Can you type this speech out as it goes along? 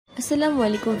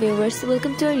Assalamualaikum viewers,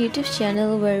 welcome to our YouTube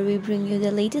channel where we bring you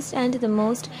the latest and the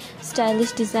most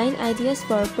stylish design ideas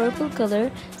for purple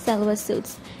color salwar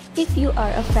suits. If you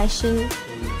are a fashion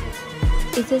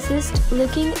enthusiast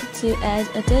looking to add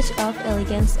a touch of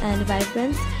elegance and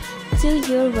vibrance to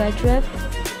your wardrobe,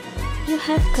 you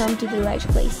have come to the right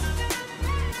place.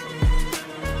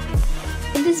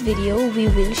 In this video,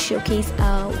 we will showcase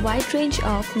a wide range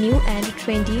of new and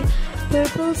trendy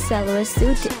purple salwar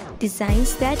suit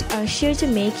designs that are sure to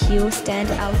make you stand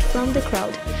out from the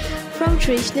crowd. From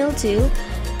traditional to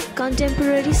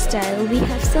contemporary style, we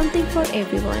have something for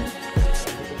everyone.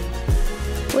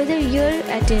 Whether you're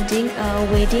attending a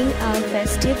wedding, a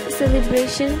festive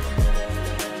celebration,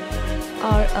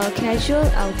 or a casual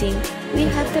outing, we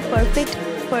have the perfect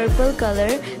purple color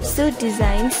suit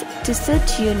designs to suit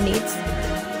your needs.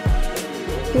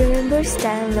 Remember,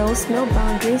 style knows no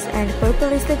boundaries, and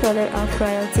purple is the color of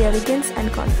royalty, elegance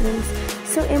and confidence.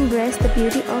 So embrace the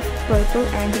beauty of purple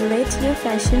and let your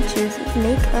fashion choices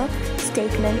make a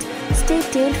statement. Stay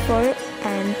tuned for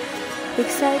an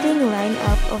exciting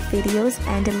lineup of videos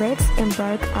and let's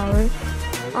embark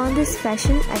on this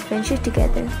fashion adventure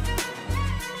together.